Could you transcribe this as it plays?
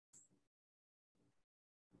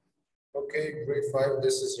Okay, grade 5,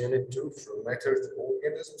 this is unit 2 from matter to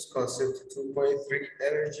organisms, concept 2.3,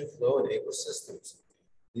 energy flow in ecosystems.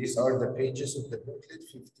 These are the pages of the booklet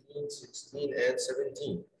 15, 16, and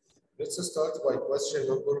 17. Let's start by question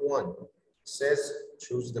number 1. It says,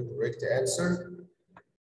 choose the correct answer.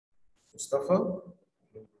 Mustafa,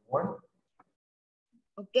 number 1.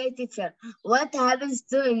 Okay, teacher. What happens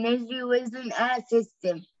to energy within a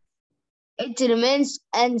system? It remains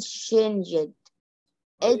unchanged.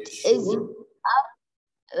 Are you It is sure?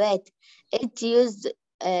 wait. It used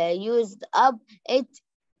up. It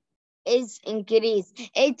is increased.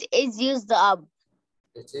 It is used up.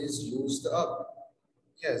 It is used up.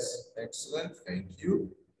 Yes, excellent, thank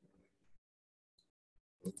you.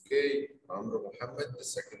 Okay, Amr Muhammad, the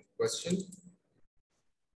second question.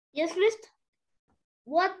 Yes, mister.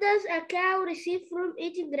 What does a cow receive from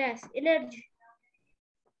eating grass? Energy.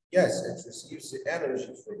 Yes, it receives the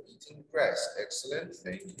energy from eating grass. Excellent,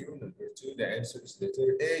 thank you. Number 2, the answer is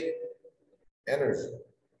letter A, energy.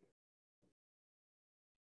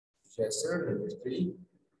 Yes, sir. Number 3.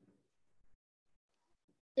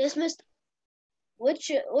 Yes, mister.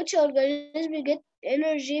 Which organism get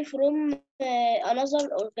energy from another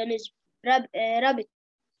organism? Rabbit.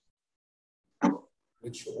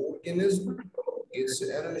 Which organism gets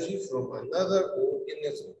energy from another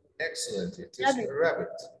organism? Excellent, it is a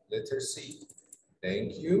rabbit. Letter C.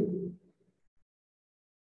 Thank you.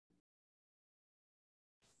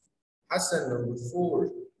 Hassan, number 4.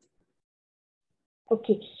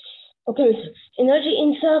 Okay. Energy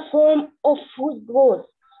in the form of food goes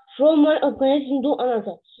from one organism to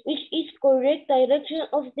another, which is correct direction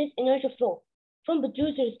of this energy flow from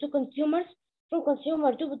producers to consumers, from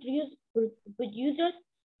consumer to producers,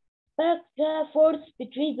 back the force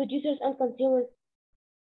between producers and consumers.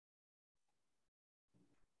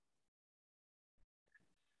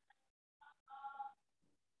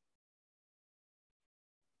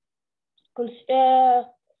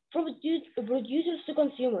 From producers to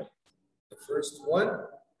consumers. The first one?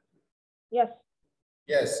 Yes.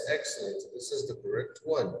 Yes, excellent. This is the correct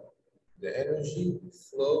one. The energy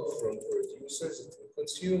flow from producers to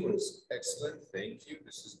consumers. Excellent, thank you.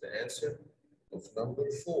 This is the answer of number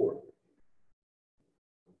 4.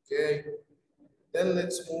 Okay, then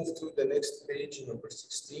let's move to the next page, number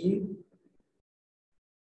 16.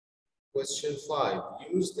 Question 5.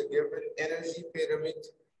 Use the given energy pyramid,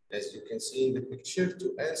 as you can see in the picture,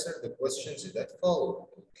 to answer the questions that follow.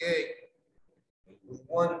 Okay, number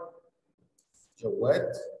 1,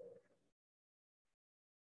 Jawad.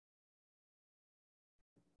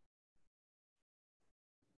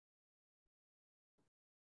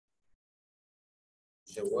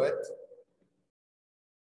 Jawad.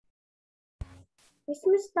 Yes,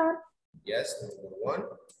 mister. Yes, number 1.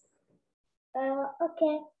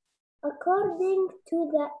 Okay. According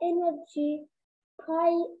to the energy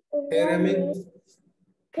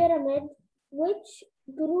pyramid, which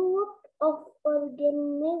group of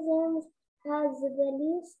organisms has the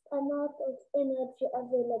least amount of energy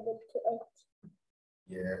available to it?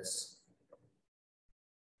 Yes.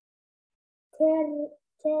 Tertiary,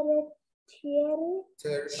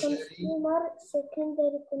 consumer,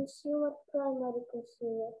 secondary consumer, primary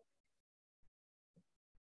consumer.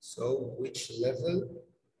 So which level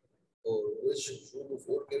or which group of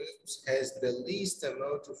organisms has the least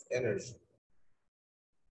amount of energy?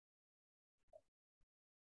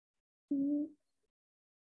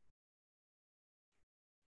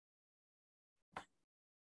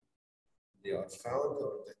 They are found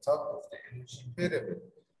on the top of the energy pyramid.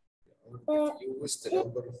 If you list the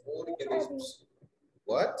number of organisms.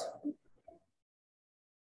 What?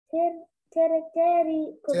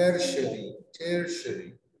 Tertiary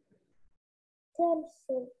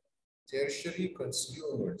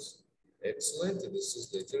consumers. Excellent. This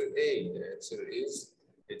is letter A. The answer is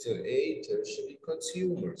letter A, tertiary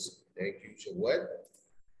consumers. Thank you, Jawad.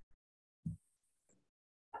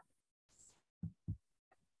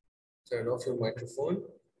 Turn off your microphone.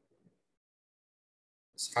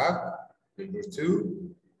 Ishaq, number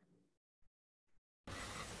 2.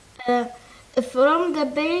 From the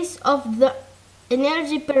base of the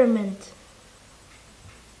energy pyramid.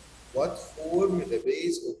 What form the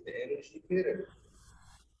base of the energy pyramid?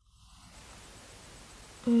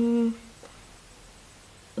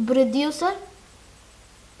 Producer.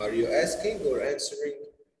 Are you asking or answering?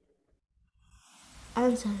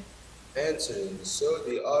 Answer. Answering. So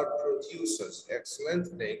they are producers. Excellent.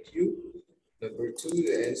 Thank you. Number 2,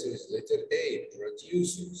 the answer is letter A,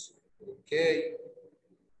 producers. Okay.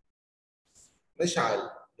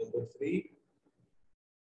 Mash'al, number 3.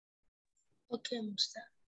 Okay, Mustafa.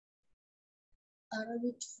 A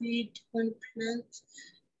rabbit feed one plant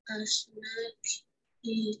A snake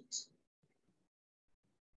eats.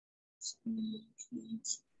 Snake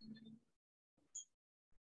eats.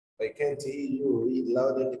 I can't hear you. Read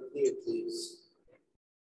loud and clear, please.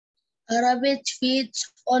 A rabbit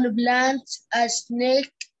feeds on plants. A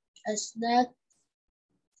snake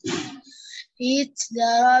eats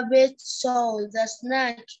the rabbit. So the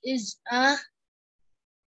snake is a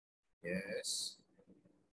Yes.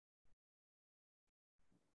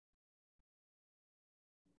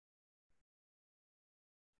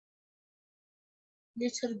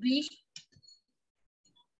 letter B.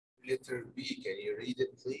 Letter B. Can you read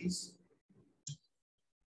it, please?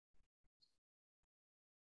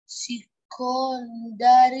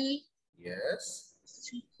 Secondary Yes.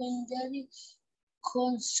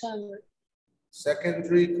 consumer.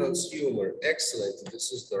 Secondary consumer. Excellent.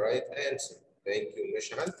 This is the right answer. Thank you,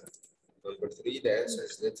 Mishal. Number 3, the answer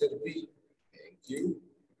is letter B. Thank you.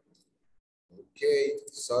 Okay,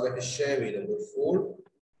 Saleh Shami, number 4.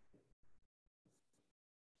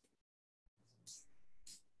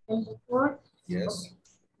 Number 4. Yes.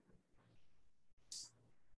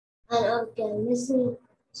 An organism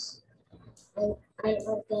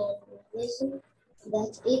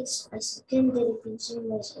that eats a secondary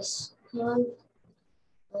consumer is called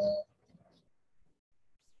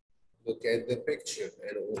Look at the picture.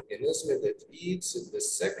 An organism that eats the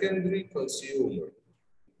secondary consumer.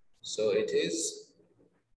 So it is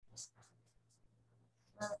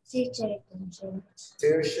tertiary consumer.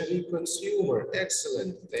 tertiary consumer.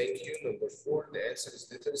 Excellent. Thank you. Number 4, the answer is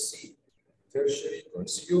letter C. Tertiary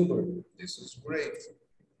consumer. This is great.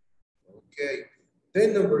 Okay.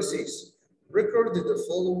 Then number 6, record the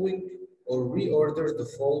following or reorder the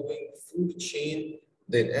following food chain,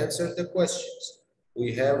 then answer the questions.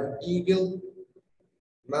 We have eagle,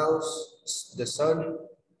 mouse, the sun,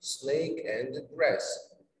 snake, and grass.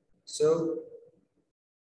 So,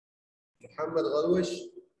 Muhammad Ghalwash.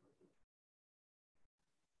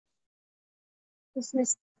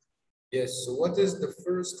 Yes, so what is the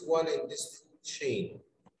first one in this food chain?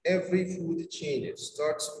 Every food chain, it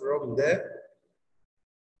starts from the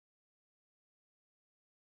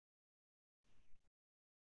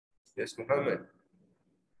Yes, Muhammad.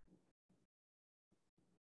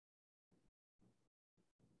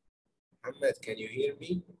 Muhammad, can you hear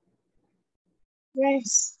me?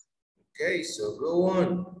 Yes. Okay, so go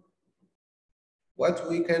on. What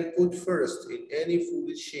we can put first in any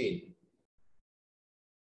food chain?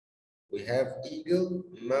 We have eagle,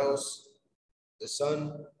 mouse, the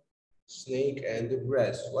sun, snake, and the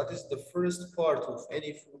grass. What is the first part of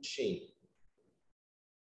any food chain?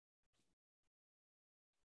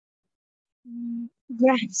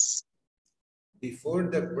 Grass. Before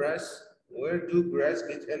the grass, where do grass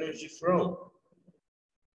get energy from?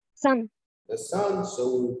 Sun. The sun. So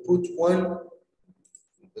we put 1,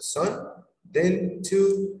 the sun, then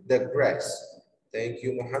 2, the grass. Thank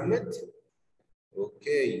you, Muhammad.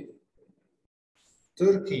 Okay.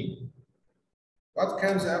 Turkey. What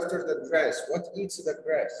comes after the grass? What eats the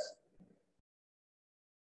grass?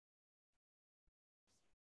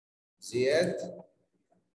 Ziad,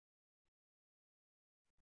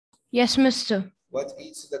 Yes, mister. what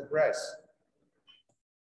eats the grass?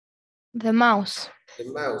 The mouse. The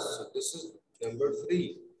mouse. So this is number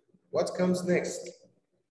 3. What comes next?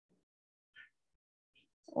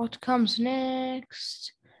 What comes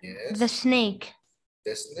next? Yes. The snake.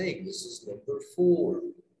 The snake. This is number 4.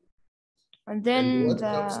 And then And what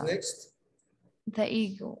comes next? the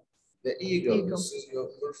eagle. The eagle. This is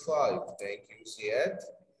number 5. Thank you, Ziad.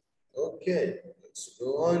 Okay, let's go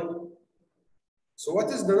on. So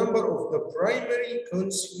what is the number of the primary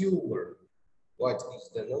consumer? What is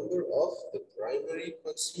the number of the primary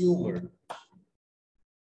consumer?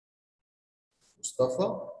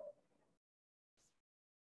 Mustafa?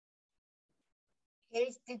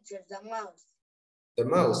 Here's teacher, the mouse. The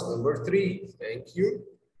mouse, number 3. Thank you.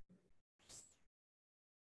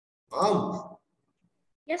 Amr.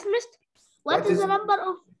 Yes, mister. What is the number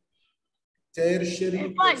of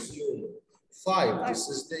tertiary 5? consumer? 5. This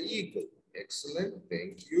is the eagle. Excellent.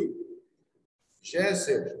 Thank you.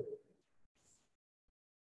 Jasir.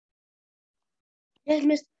 Yes,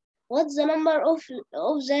 mister. What's the number of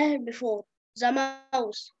the before? The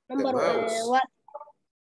mouse. Number mouse. 1.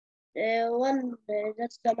 1.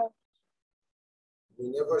 That's the mouse. We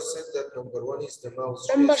never said that number 1 is the mouse.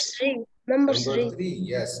 Number Jasir. 3. Number 3. 3.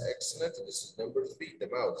 Yes, excellent. This is number 3, the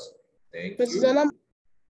mouse. Thank What's you. the number?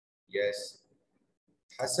 Yes.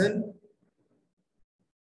 Hassan.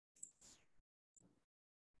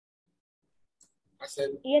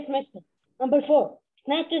 Hassan. Yes, mister. Number 4.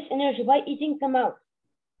 Snatches energy by eating the mouse.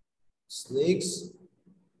 Snakes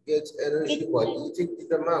get energy by eating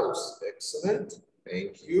the mouse. Excellent.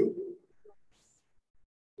 Thank you.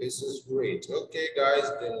 This is great. Okay, guys,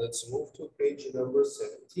 then let's move to page number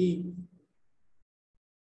 17.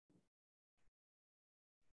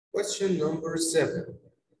 Question number 7.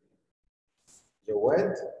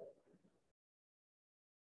 Jawad.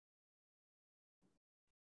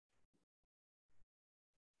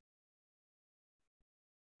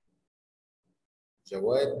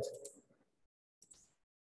 Jawad.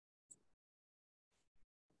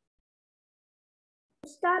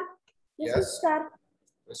 Start. Yes. Start.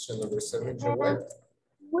 Question number 7, Jawad.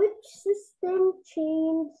 Which system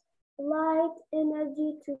changes light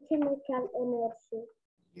energy to chemical energy?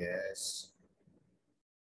 Yes.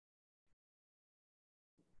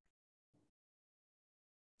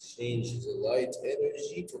 Changes the light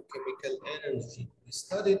energy to chemical energy. We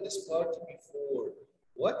studied this part before.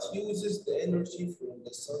 What uses the energy from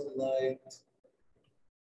the sunlight?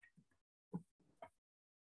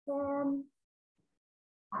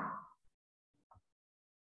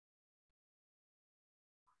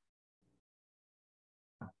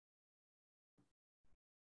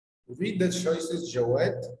 Read the choices,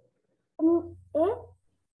 Jawad.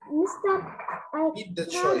 Mr. Read the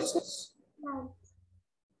choices.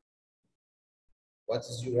 What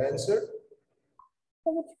is your answer?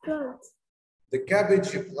 The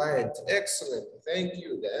cabbage plant. Excellent. Thank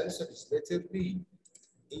you. The answer is letter B.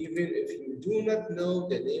 Even if you do not know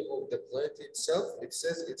the name of the plant itself, it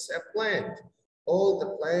says it's a plant. All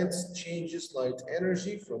the plants changes light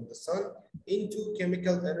energy from the sun into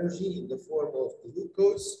chemical energy in the form of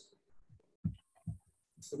glucose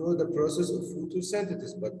through the process of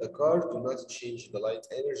photosynthesis, but the car do not change the light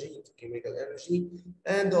energy into chemical energy,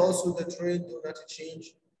 and also the train do not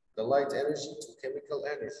change the light energy to chemical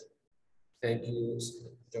energy. Thank you,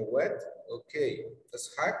 Jawad. Okay,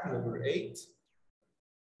 let's hack number 8.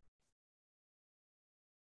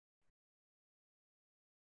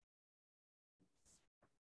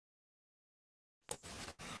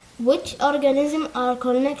 Which organisms are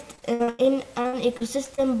connected in an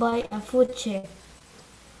ecosystem by a food chain?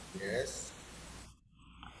 Yes.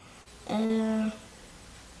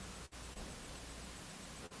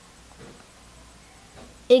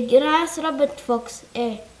 A grass, rabbit, fox.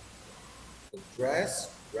 A. Grass,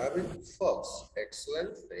 rabbit, fox.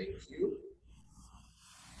 Excellent. Thank you.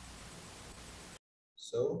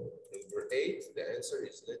 So, number 8, the answer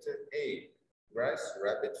is letter A. Grass,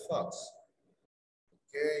 rabbit, fox.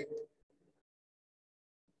 Okay.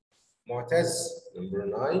 Mu'taz, number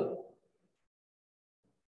 9.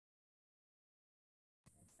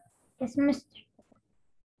 Yes, mister.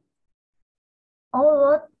 All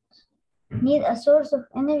what need a source of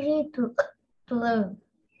energy to live.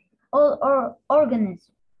 All organisms.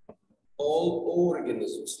 All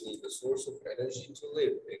organisms need a source of energy to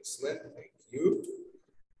live. Excellent. Thank you.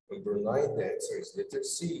 Number 9, the answer is letter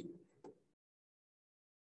C.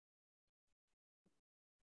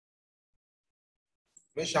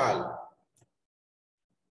 Mishal.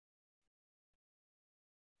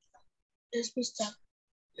 Yes, Mr.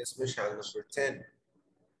 Yes, Mishal, number 10.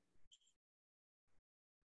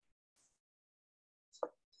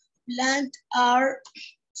 Plants are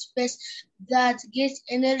species that get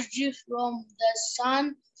energy from the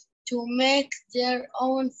sun to make their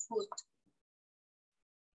own food.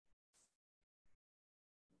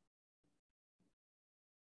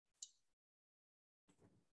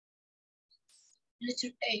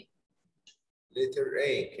 Letter A. Letter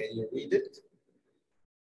A, can you read it?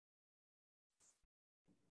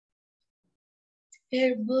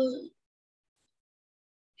 Herbivores.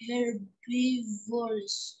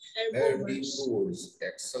 Herbivores.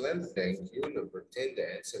 Excellent. Thank you. Number 10,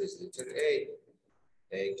 the answer is letter A.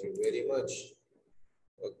 Thank you very much.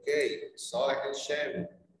 Okay, Saleh al-Shami.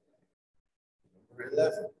 Number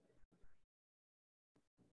 11.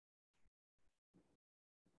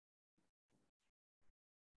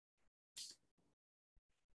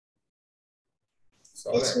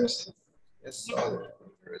 Saleh. Yes, mister. Yes, Saleh.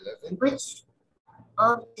 Number 11. Which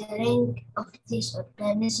of the ring of these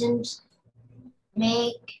organisms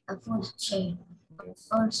make a food chain?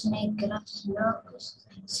 Or snake, grass, locust,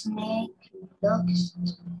 snake, locust,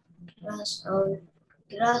 grass, or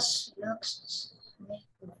grass, locust, snake.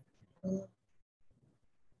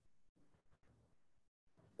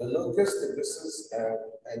 The locust, this is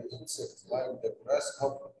an insect like the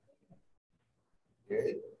grasshopper.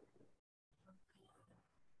 Okay.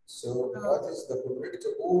 So what is the correct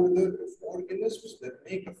order of organisms that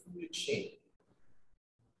make a food chain?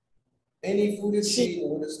 Any food chain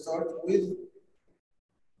will start with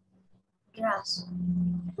Grass.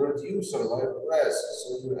 producer like grass.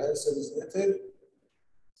 So your answer is letter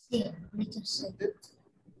C. Letter C.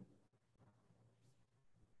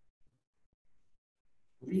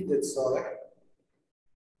 Read it, Saleh.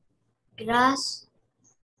 Grass,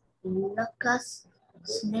 locust,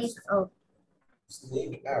 snake, oak.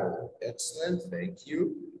 Snake arrow. Excellent, thank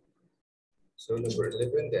you. So number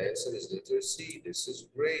 11, the answer is letter C. This is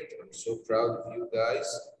great. I'm so proud of you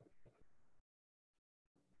guys.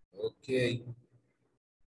 Okay.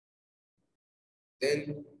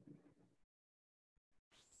 Then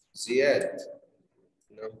Ziad,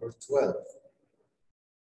 number 12.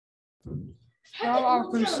 How are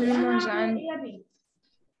consumers and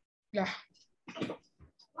yeah,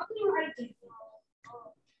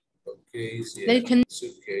 Okay, Ziad. they can It's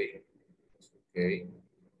okay. It's okay.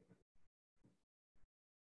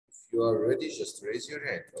 If you are ready, just raise your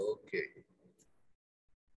hand. Okay.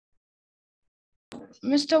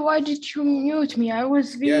 Mr. Why did you mute me? I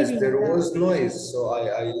was Yes, reading. there that. was noise, so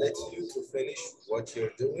I let you to finish what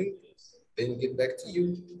you're doing, then get back to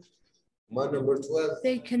you. My number 12.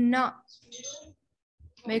 They cannot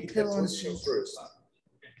make Read the their own question food. first.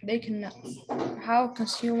 They cannot. How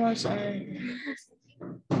consumers are.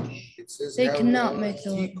 It says They how cannot are make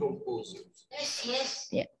their own. decomposers.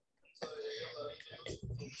 Yeah.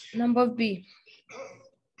 Number B.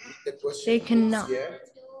 Read the question. They please, cannot. Yeah.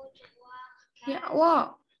 Yeah.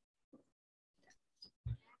 Wow.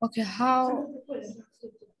 Okay. How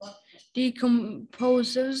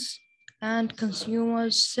decomposers and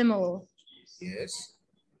consumers similar? Yes.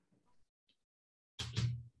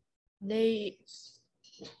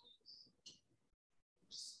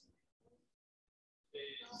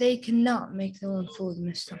 They cannot make their own food,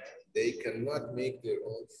 mister. They cannot make their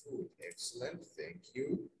own food. Excellent. Thank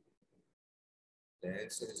you. The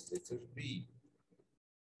answer is letter B.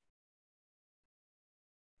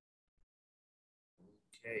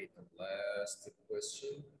 Okay, the last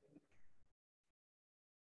question.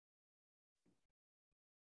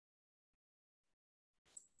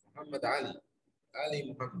 Muhammad Ali. Ali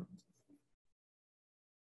Muhammad.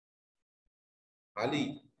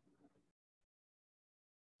 Ali.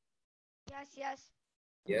 Yes.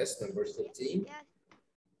 Yes, number 13. Yes.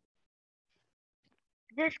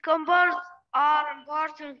 These compounds are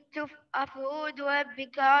important to a food web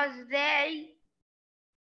because they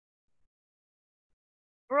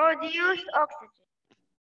produce oxygen.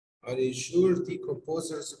 Are you sure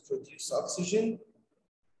decomposers produce oxygen?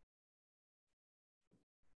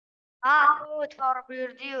 Food for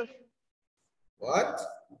produce. What?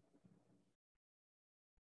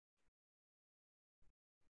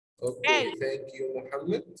 Okay, thank you,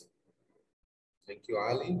 Muhammad. Thank you,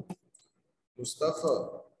 Ali.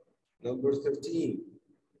 Mustafa, number 13.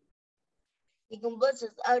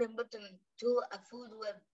 Decomposers are important to a food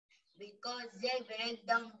web because they break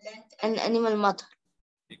down plant and animal matter.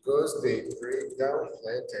 Because they break down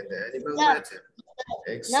plant and animal Yeah. matter.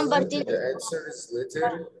 Excellent. The answer is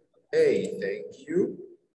letter A. Thank you.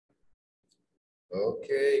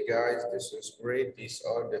 Okay, guys, this was great. These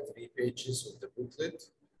are the 3 pages of the booklet.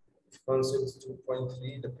 Concept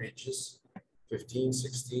 2.3, the pages 15,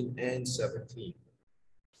 16, and 17.